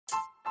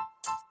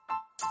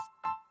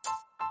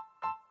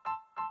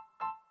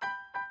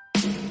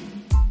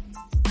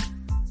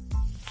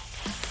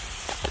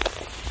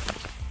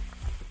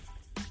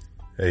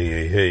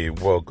Hey,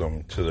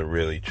 welcome to the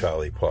Really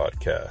Charlie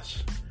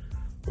podcast,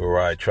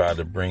 where I try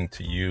to bring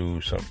to you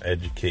some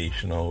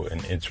educational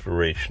and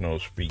inspirational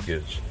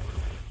speakers,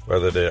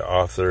 whether they're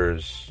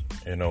authors,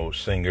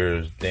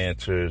 singers,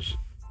 dancers,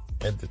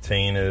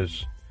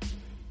 entertainers,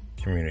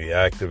 community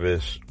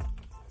activists,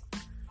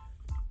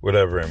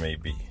 whatever it may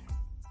be.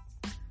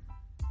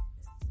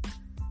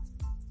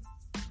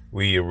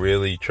 We are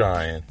really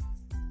trying,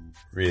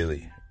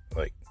 really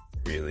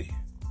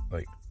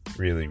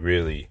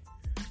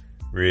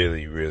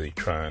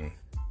trying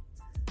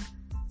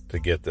to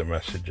get the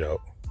message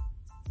out.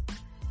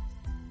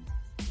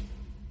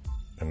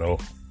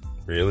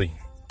 Really?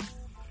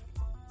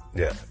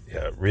 Yeah,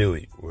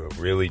 really. We're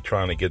really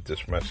trying to get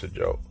this message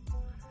out.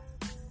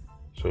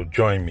 So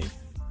join me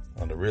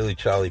on the Really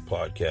Charlie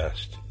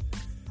podcast.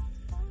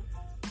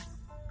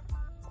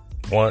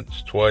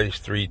 Once, twice,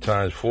 3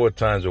 times, 4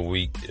 times a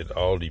week. It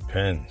all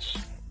depends.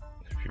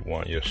 If you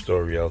want your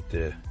story out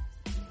there,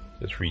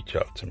 just reach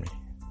out to me.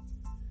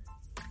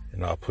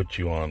 And I'll put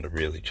you on the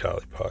Really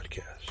Charlie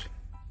podcast.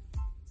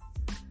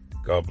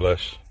 God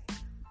bless.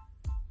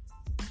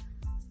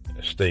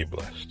 And stay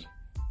blessed.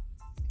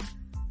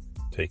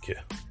 Take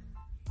care.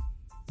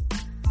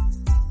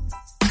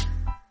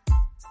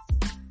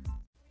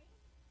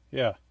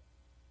 Yeah.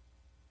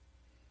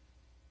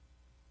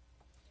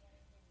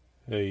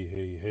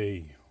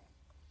 Hey.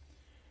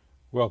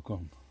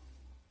 Welcome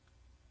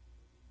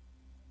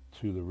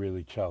to the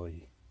Really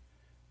Charlie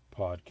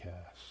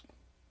podcast.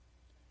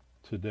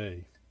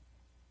 Today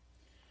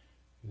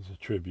is a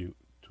tribute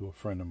to a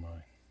friend of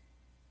mine.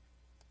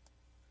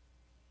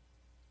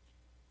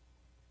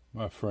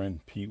 My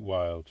friend Pete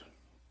Wild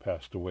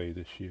passed away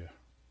this year.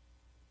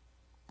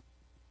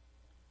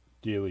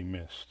 Dearly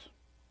missed.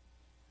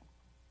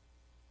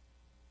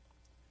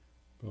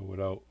 But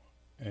without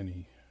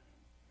any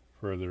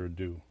further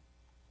ado,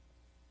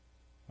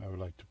 I would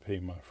like to pay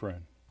my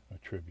friend a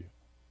tribute.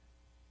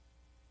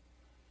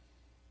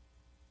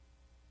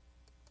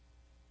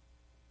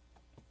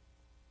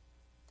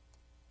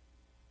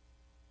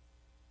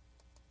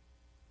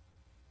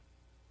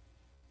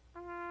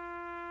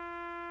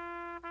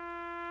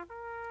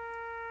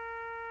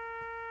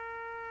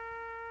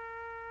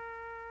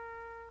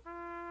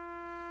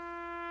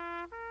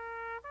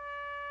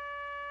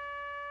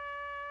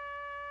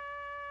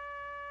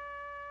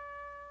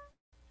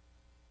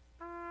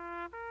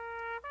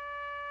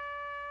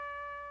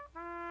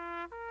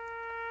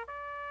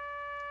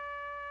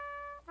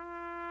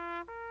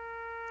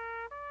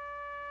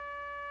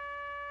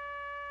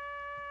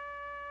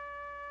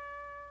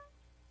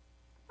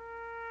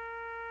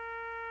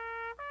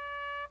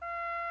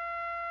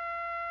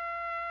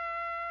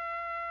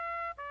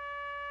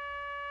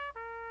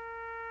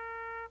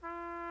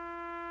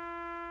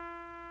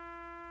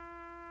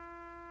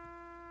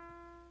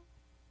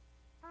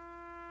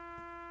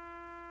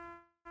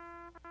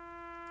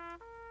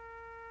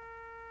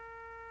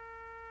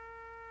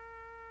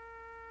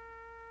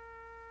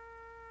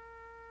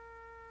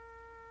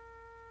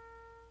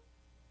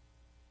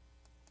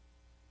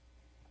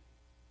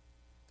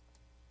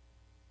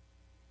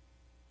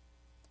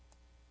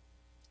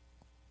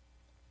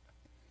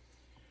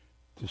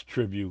 This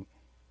tribute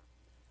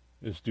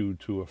is due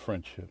to a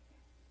friendship.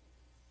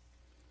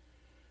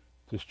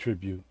 This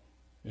tribute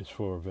is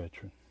for a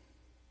veteran.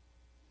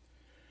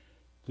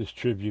 This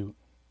tribute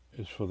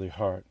is for the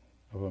heart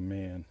of a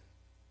man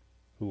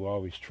who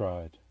always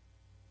tried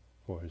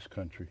for his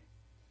country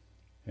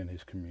and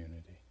his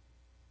community.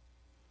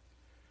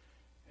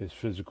 His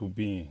physical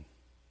being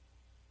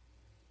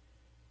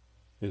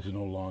is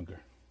no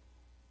longer,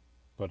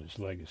 but his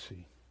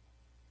legacy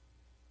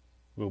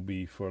will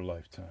be for a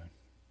lifetime.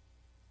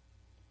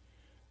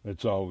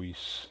 Let's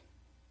always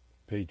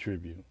pay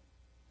tribute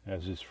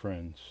as his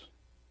friends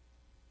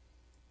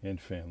and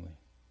family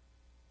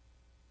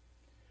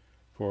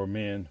for a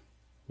man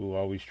who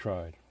always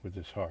tried with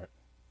his heart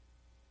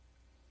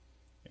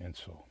and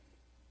soul.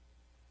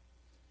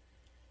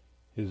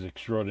 His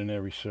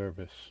extraordinary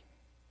service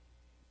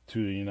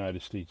to the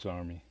United States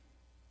Army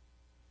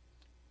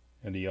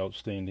and the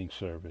outstanding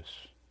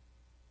service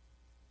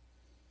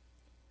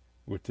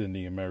within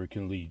the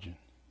American Legion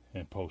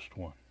and Post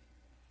 1.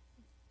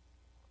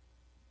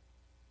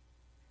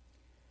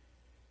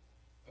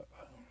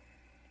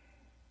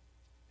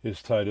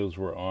 His titles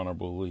were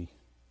honorably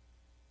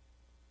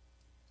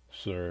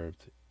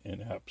served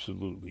and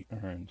absolutely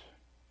earned.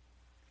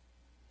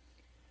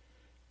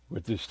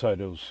 With his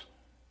titles,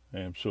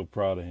 I am so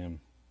proud of him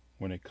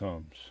when it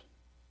comes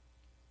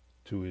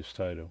to his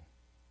title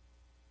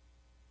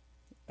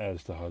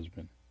as the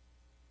husband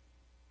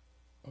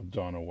of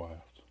Donna Wild.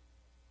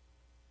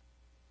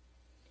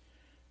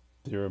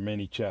 There are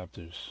many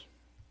chapters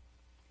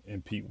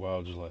in Pete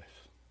Wild's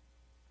life.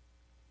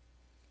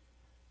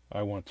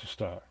 I want to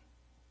start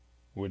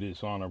with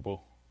his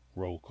honorable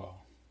roll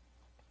call.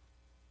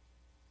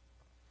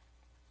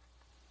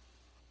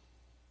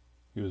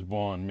 He was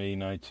born May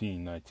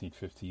 19,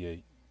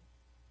 1958,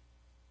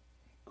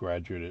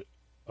 graduate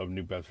of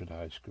New Bedford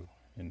High School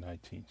in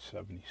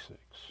 1976.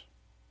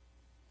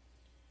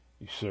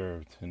 He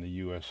served in the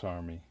U.S.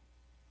 Army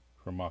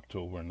from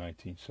October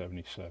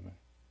 1977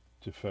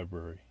 to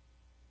February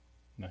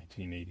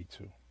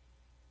 1982,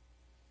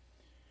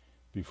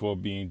 before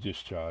being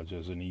discharged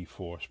as an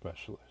E4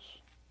 specialist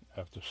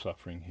after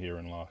suffering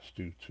hearing loss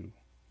due to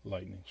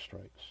lightning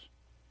strikes.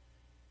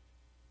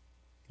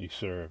 He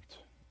served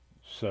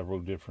several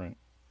different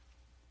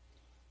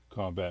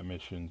combat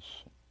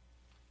missions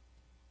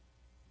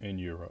in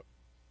Europe.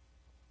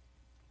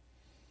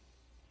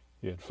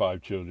 He had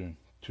 5 children,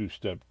 2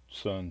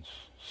 stepsons,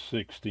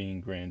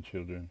 16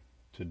 grandchildren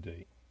to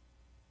date.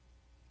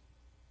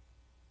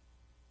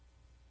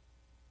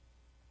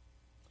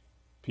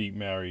 Pete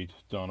married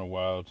Donna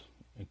Wild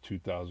in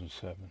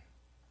 2007.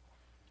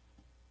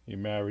 He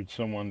married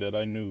someone that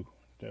I knew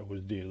that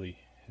was dearly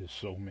his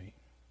soulmate.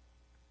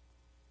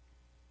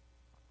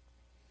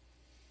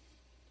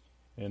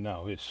 And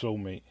now his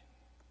soulmate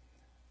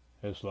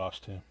has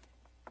lost him.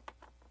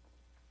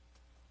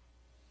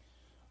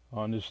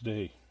 On this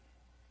day,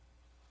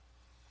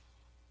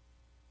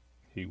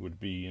 he would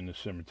be in the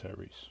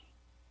cemeteries,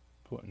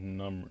 putting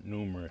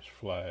numerous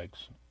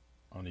flags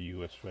on the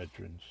U.S.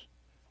 veterans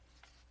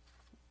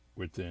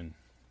within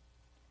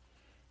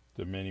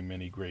the many,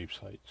 many grave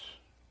sites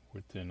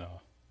within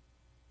a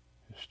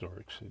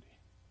historic city.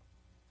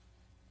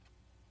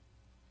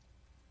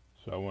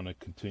 So I want to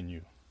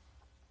continue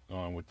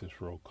on with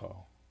this roll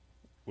call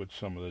with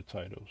some of the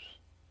titles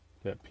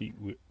that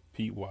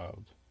Pete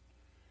Wild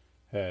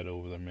had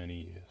over the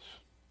many years.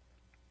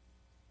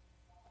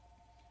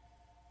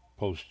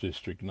 Post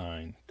District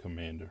 9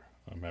 Commander,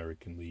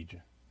 American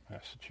Legion,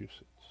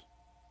 Massachusetts.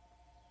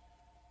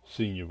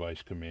 Senior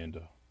Vice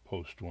Commander,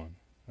 Post 1,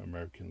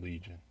 American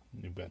Legion,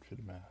 New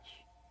Bedford, Mass.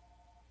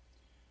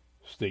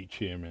 State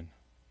Chairman,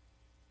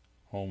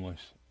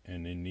 Homeless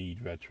and In Need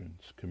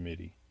Veterans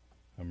Committee,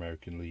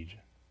 American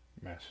Legion,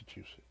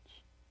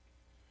 Massachusetts.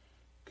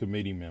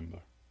 Committee Member,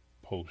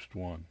 Post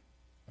 1,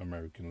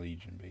 American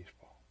Legion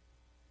Baseball.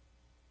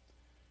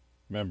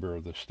 Member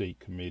of the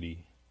State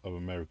Committee of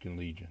American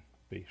Legion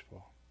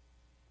Baseball.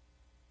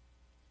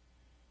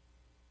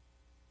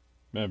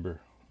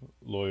 Member,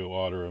 Loyal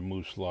Order of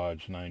Moose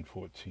Lodge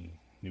 914,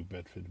 New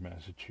Bedford,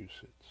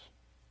 Massachusetts.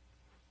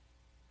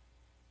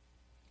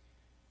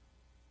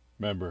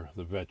 Member of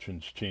the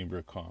Veterans Chamber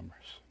of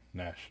Commerce,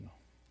 National.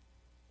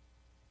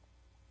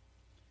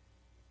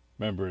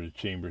 Member of the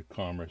Chamber of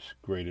Commerce,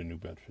 Greater New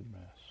Bedford,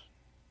 Mass.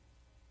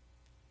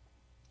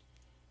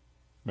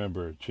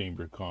 Member of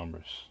Chamber of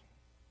Commerce,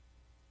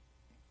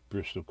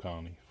 Bristol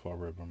County, Fall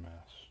River,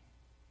 Mass.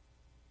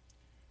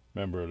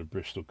 Member of the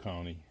Bristol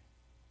County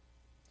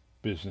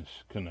Business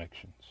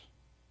Connections.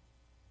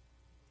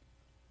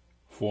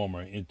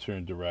 Former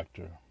Intern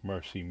Director,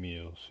 Mercy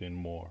Meals in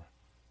Moore,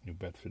 New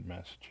Bedford,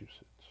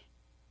 Massachusetts.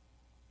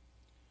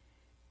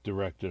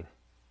 Director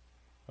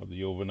of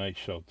the Overnight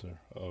Shelter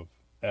of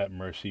At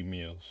Mercy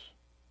Meals,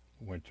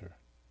 Winter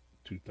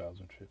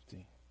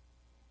 2015.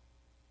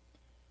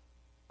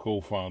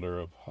 Co-founder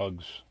of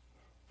Hugs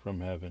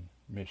from Heaven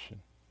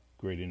Mission,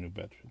 Greater New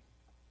Bedford.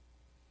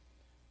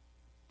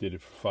 Did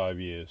it for 5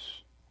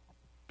 years.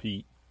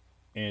 Pete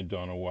and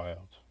Donna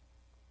Wild.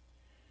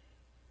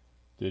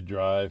 Their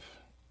drive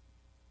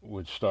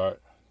would start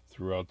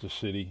throughout the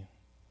city,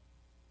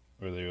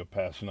 where they were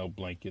passing out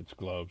blankets,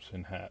 gloves,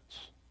 and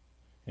hats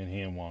and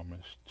hand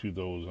warmers to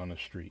those on the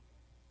street.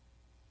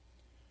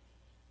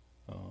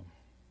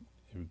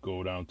 It would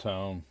go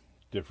downtown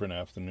different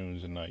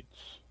afternoons and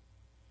nights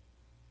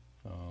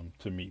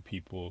to meet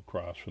people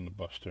across from the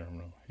bus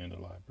terminal and the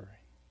library.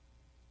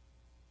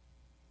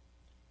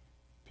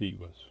 Pete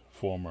was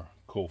former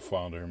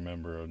co-founder and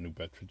member of New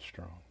Bedford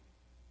Strong.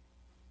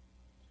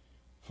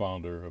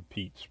 Founder of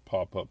Pete's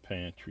Pop-Up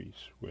Pantries,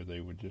 where they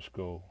would just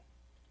go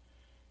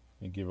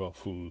and give out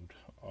food,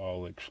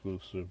 all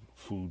exclusive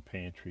food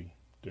pantry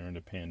during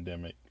the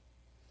pandemic,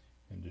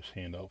 and just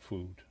hand out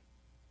food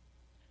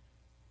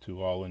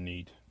to all in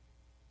need.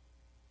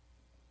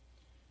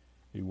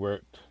 He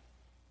worked at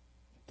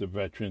the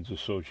Veterans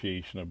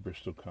Association of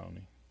Bristol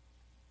County,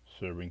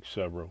 serving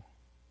several,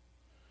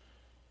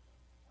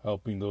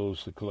 helping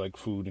those to collect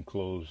food and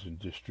clothes and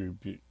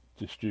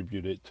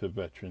distribute it to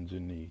veterans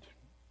in need.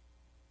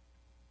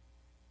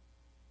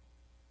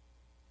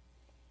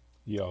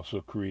 He also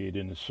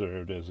created and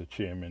served as a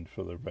chairman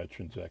for the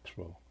Veterans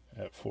Expo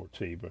at Fort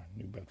Taber,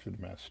 New Bedford,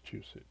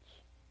 Massachusetts,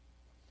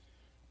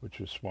 which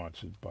was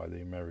sponsored by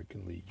the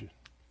American Legion,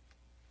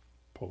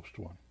 Post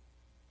 1.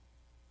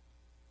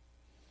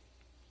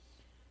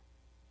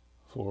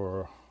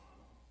 For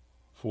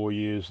 4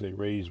 years, they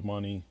raised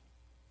money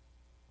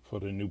for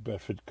the New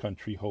Bedford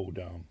Country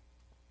Hoedown.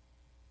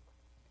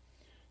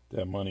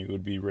 That money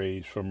would be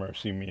raised for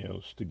Mercy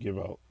Meals to give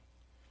out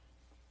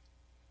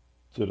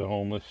to the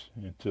homeless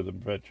and to the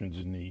veterans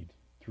in need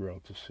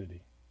throughout the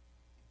city,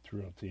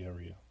 throughout the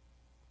area.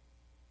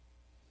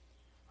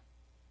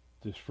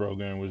 This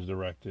program was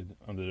directed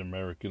under the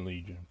American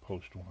Legion,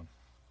 Post 1.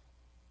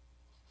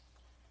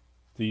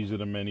 These are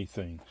the many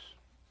things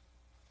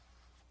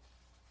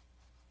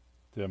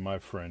that my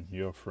friend,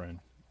 your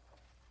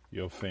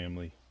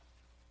family,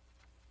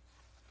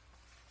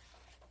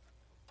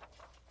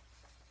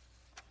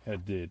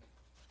 had did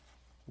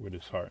with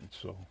his heart and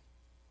soul.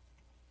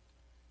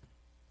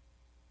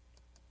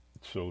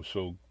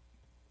 So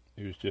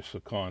he was just a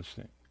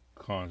constant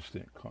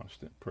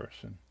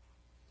person.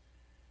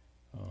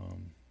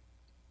 Um,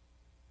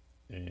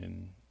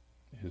 and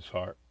his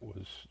heart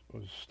was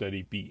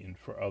steady beating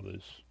for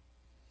others.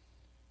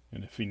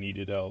 And if he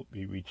needed help,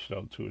 he reached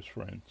out to his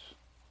friends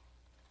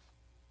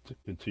to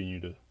continue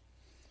to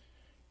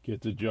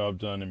get the job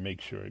done and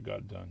make sure it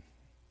got done.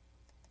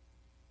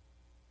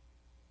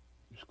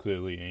 He was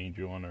clearly an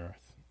angel on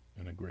earth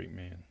and a great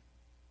man.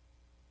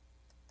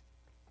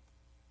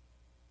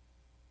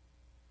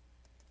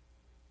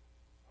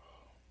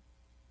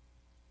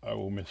 I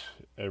will miss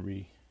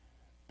every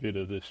bit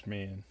of this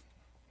man,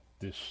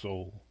 this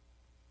soul,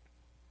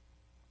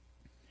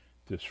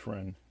 this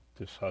friend,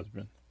 this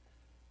husband,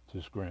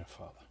 this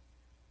grandfather.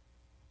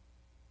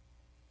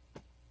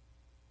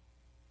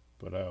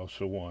 But I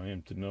also want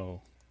him to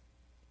know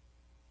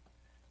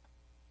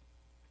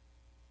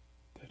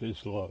that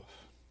his love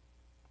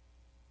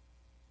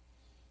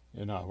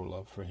and our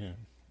love for him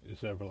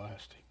is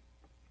everlasting.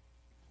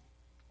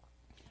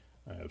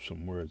 I have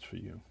some words for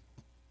you,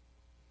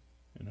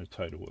 and the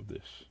title of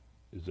this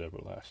is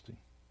Everlasting.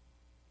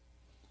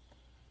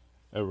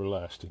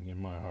 Everlasting in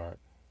my heart.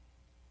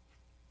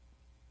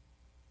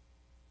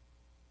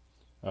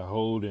 I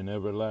hold an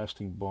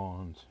everlasting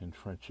bond and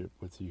friendship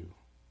with you.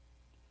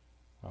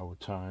 Our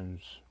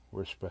times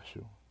were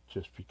special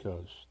just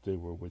because they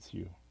were with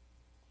you.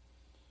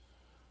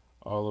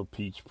 All of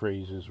Pete's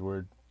praises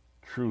were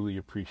truly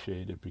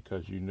appreciated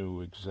because you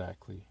knew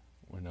exactly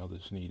when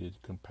others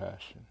needed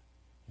compassion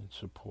and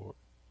support,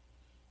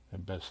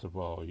 and best of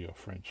all, your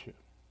friendship.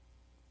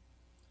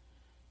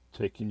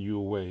 Taking you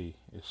away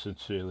is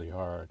sincerely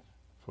hard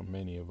for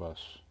many of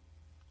us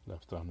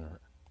left on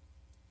earth.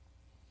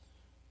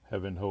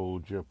 Heaven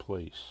holds your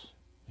place,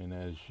 and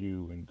as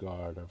you and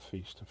God are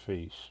face to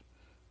face,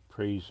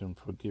 praise Him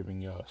for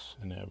giving us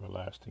an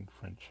everlasting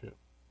friendship,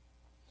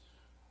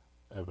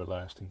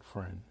 everlasting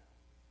friend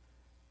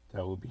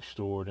that will be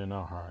stored in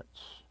our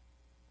hearts,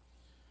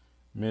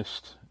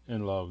 missed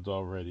and loved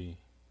already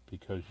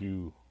because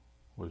you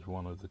was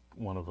one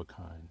of a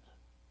kind.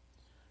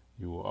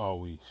 You will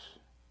always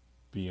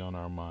be on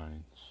our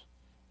minds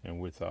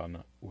and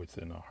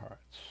within our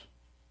hearts.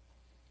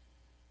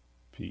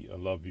 Pete, I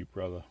love you,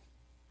 brother,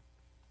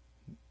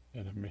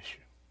 and I miss you.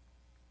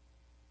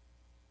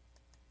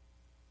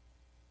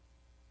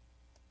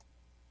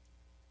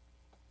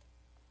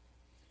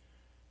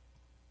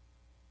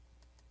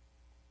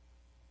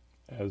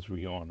 As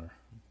we honor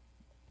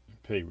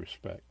and pay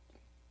respect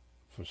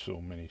for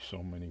so many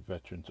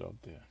veterans out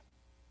there.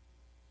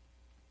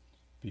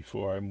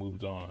 Before I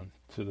moved on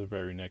to the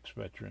very next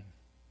veteran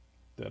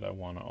that I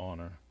want to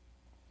honor,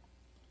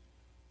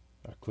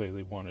 I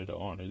clearly wanted to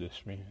honor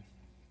this man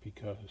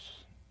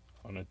because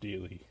on a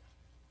daily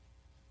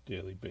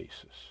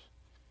basis,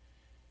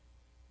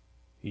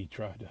 he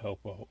tried to help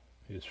out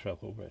his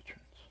fellow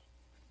veterans.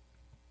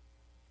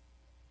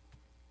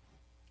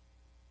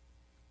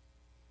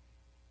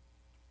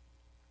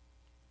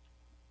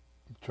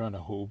 I'm trying to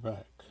hold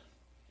back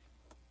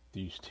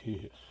these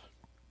tears.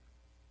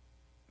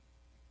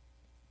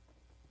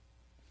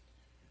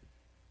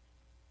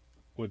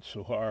 What's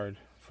so hard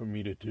for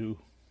me to do,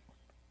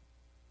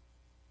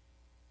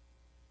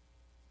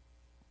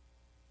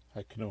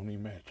 I can only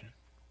imagine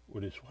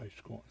what his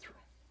wife's going through.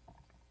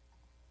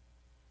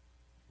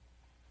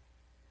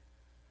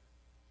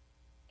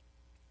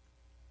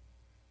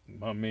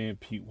 My man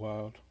Pete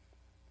Wild,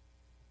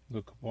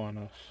 look upon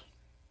us.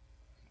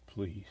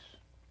 Please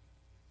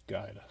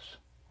guide us.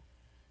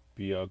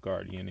 Be our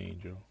guardian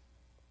angel.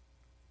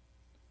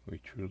 We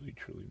truly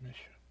miss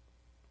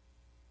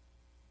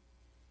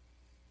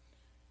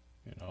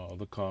you. In all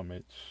the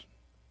comments,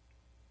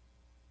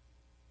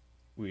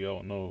 we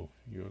all know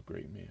you're a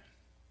great man.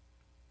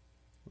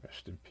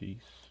 Rest in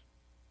peace.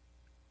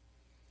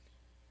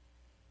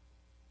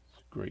 It's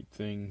a great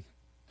thing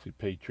to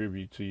pay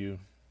tribute to you.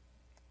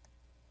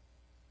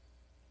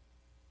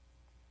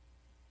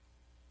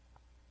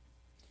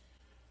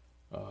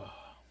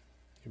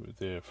 You were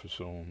there for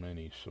so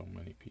many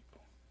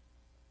people.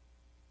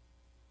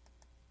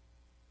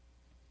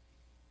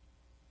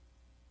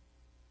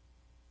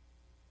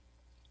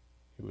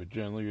 You were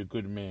generally a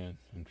good man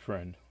and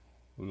friend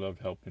who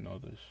loved helping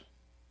others.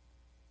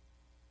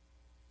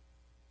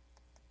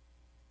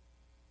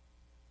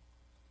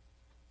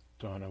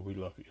 Donna, we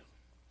love you.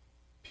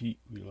 Pete,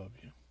 we love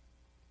you.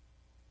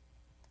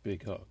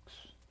 Big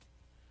hugs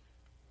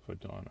for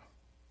Donna.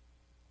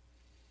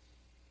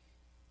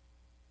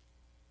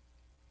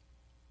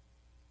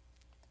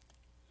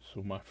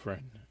 So my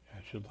friend,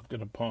 as you're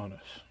looking upon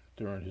us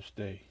during this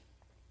day,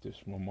 this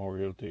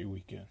Memorial Day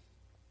weekend,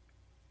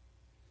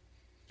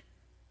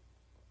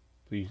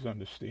 please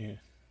understand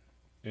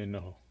and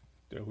know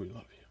that we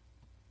love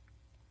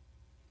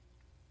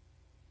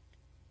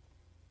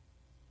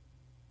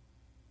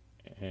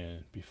you.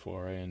 And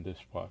before I end this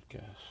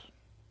podcast,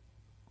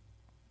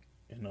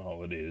 and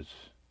all it is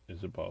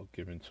about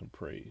giving some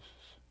praise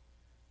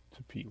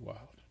to Pete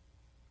Wild.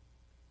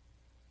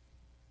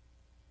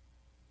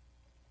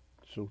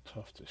 So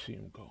tough to see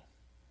him go.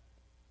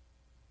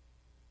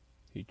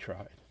 He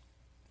tried.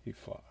 He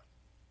fought.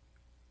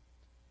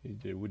 He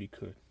did what he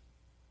could.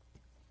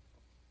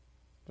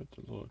 But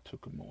the Lord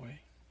took him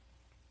away.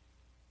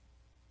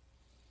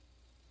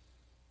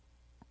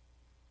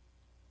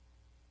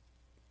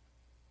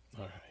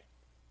 All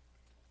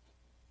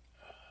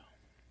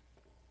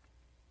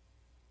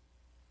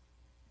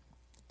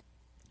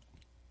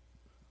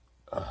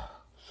right.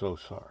 So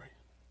sorry.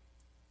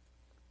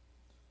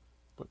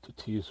 But the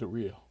tears are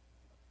real.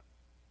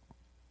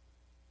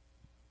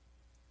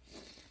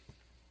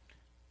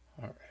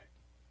 All right.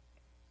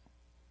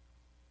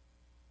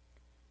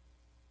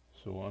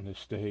 So on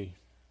this day,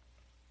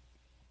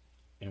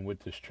 and with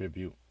this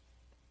tribute,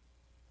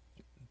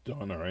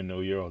 Donna, I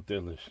know you're out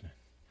there listening.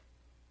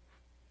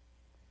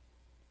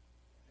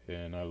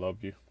 And I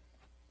love you.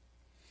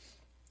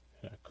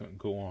 And I couldn't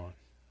go on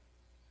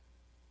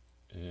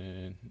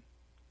and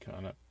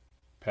kind of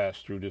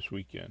pass through this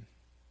weekend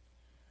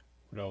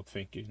without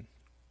thinking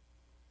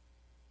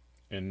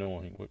and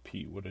knowing what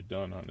Pete would have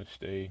done on this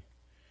day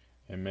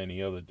and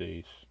many other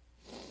days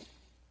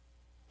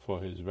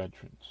for his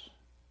veterans.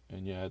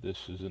 And yeah,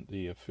 this isn't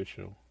the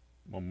official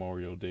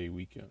Memorial Day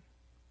weekend.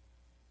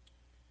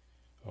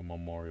 Or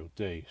Memorial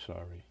Day,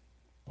 sorry.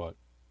 But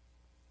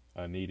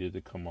I needed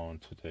to come on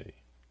today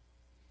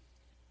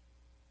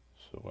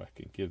so I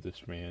can give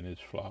this man his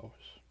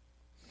flowers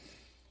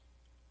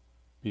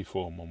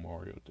before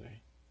Memorial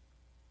Day.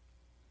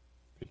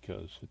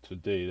 Because it's a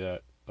day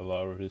that a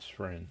lot of his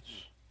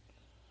friends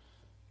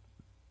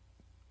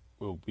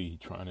will be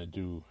trying to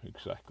do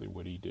exactly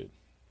what he did.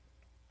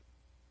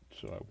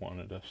 So I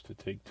wanted us to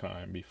take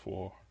time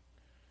before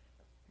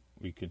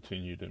we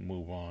continue to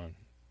move on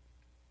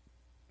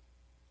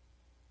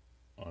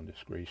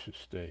this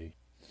gracious day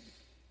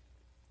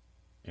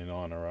and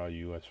honor our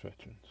U.S.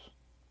 veterans.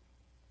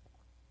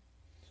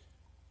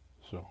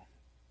 So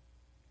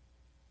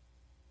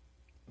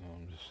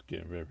I'm just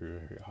getting very,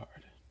 very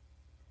hard.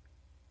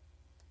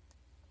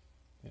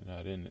 And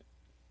I didn't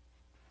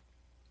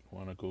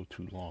want to go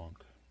too long.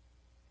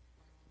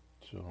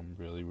 So I'm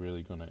really,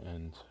 really going to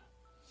end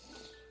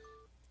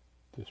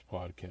this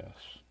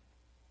podcast.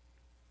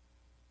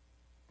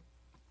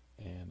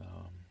 And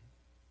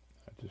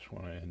I just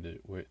want to end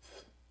it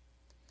with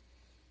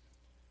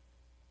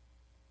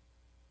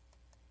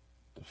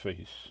the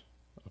face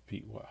of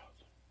Pete Wild.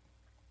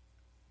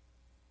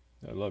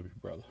 I love you,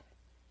 brother.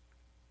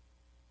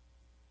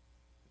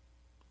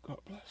 God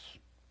bless.